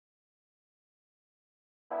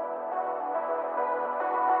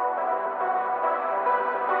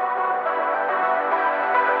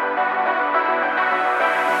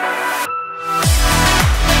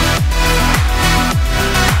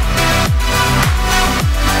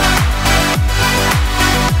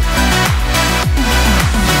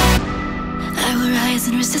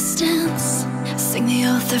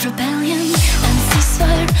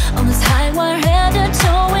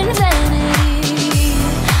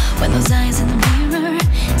When those eyes in the mirror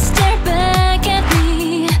stare back at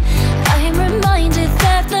me, I am reminded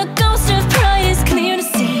that the ghost of pride is clear to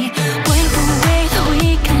see. Wipe away the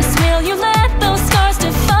weakness. Will you let those scars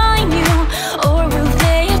define you, or will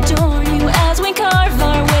they adorn you as we carve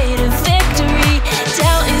our way to victory?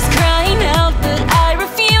 Doubt is crying out, but I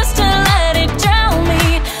refuse to let it drown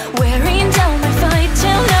me, wearing down my fight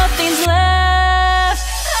till nothing's left.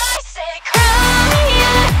 I say cry,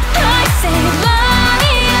 I say lie,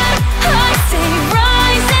 I say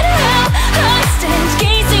rise and hell. I stand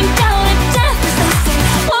gazing down at death as I say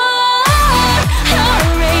war, I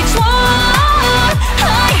rage war,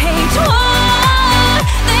 I hate war.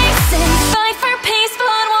 They say fight for peace,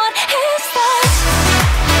 but what is that?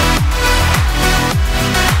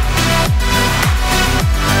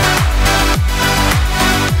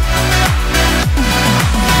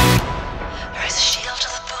 Raise a shield to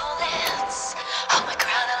the bullets. Hold my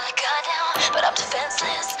ground and I got down, but I'm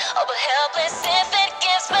defenseless, all but helpless if it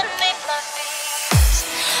gives beneath my feet.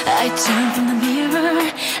 I turn from the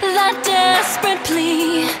mirror, that desperate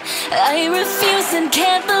plea. I refuse and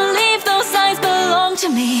can't believe those eyes belong to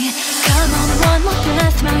me. Come on, one more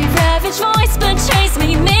breath, my ravaged voice betrays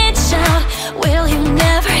me mid-shout. Will you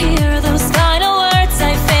never hear those final words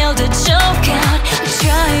I failed to choke out? I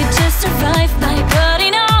tried to survive by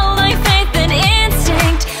putting all my faith in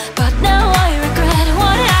instinct, but now I regret.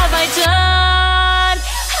 What have I done?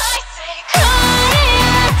 I say cry,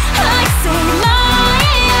 I say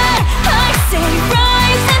lie, I say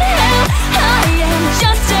rise and hell. I am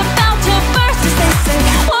just about to burst as they say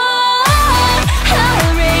war, I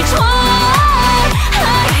rage war,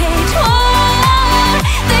 I hate war.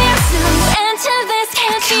 There's no end to this,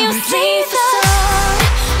 can't you see the sun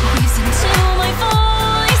weaves into my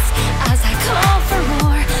voice as I call for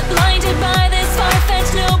war, blinded by this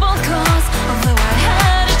far-fetched noble cause. Although I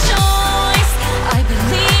had a choice, I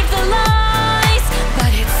believed the lies,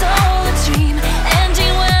 but it's all a dream,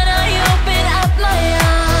 ending when I open up my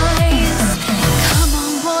eyes. Come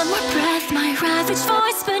on, one more breath, my ravaged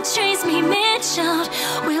voice betrays me mid-shout.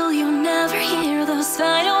 Will you never hear those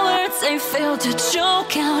final words I failed to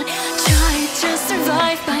choke out? Tried to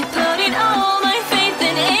survive by putting all my faith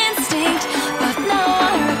in instinct, but now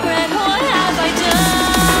I regret. What have I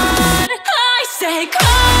done? I say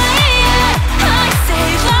cry.